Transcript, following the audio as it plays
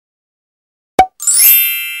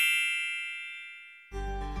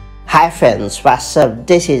Hi friends, what's up?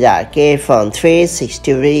 This is RK from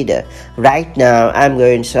 360 Reader. Right now I'm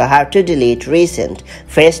going to show how to delete recent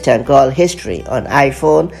FaceTime call history on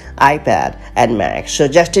iPhone, iPad and Mac. So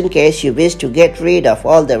just in case you wish to get rid of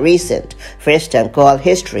all the recent FaceTime call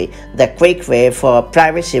history the quick way for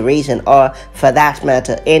privacy reason or for that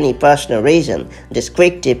matter any personal reason, this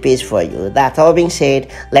quick tip is for you. That all being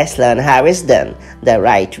said, let's learn how it's done the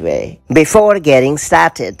right way. Before getting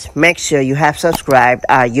started, make sure you have subscribed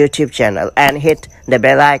our YouTube channel and hit the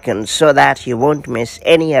bell icon so that you won't miss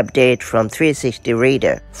any update from 360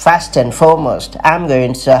 Reader. First and foremost, I'm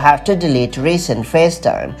going to show how to delete recent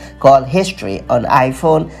FaceTime call history on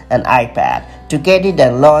iPhone and iPad. To get it,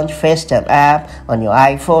 and launch FaceTime app on your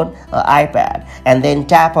iPhone or iPad and then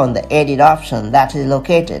tap on the edit option that is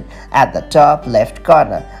located at the top left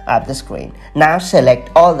corner of the screen. Now select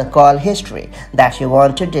all the call history that you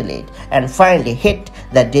want to delete and finally hit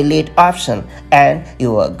the delete option and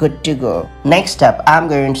you are good to go. Next up, I'm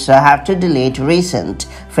going to show how to delete recent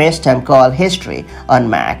FaceTime call history on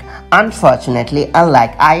Mac. Unfortunately,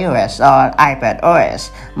 unlike iOS or iPadOS,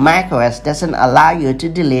 macOS doesn't allow you to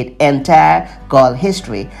delete entire call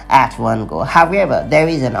history at one go. However, there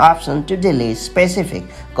is an option to delete specific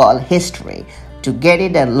call history. To get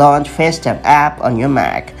it, and launch FaceTime app on your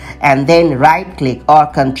Mac and then right click or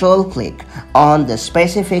control click on the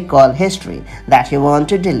specific call history that you want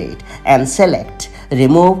to delete and select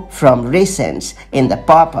remove from recents in the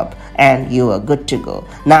pop-up and you are good to go.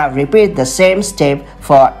 Now repeat the same step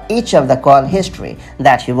for each of the call history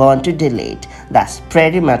that you want to delete. That's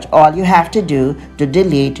pretty much all you have to do to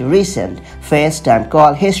delete recent FaceTime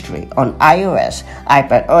call history on iOS,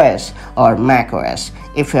 iPadOS or macOS.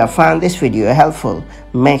 If you have found this video helpful,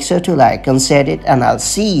 make sure to like and share it, and I'll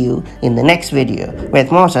see you in the next video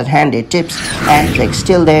with more such handy tips and tricks.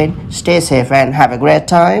 Till then, stay safe and have a great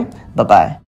time. Bye-bye.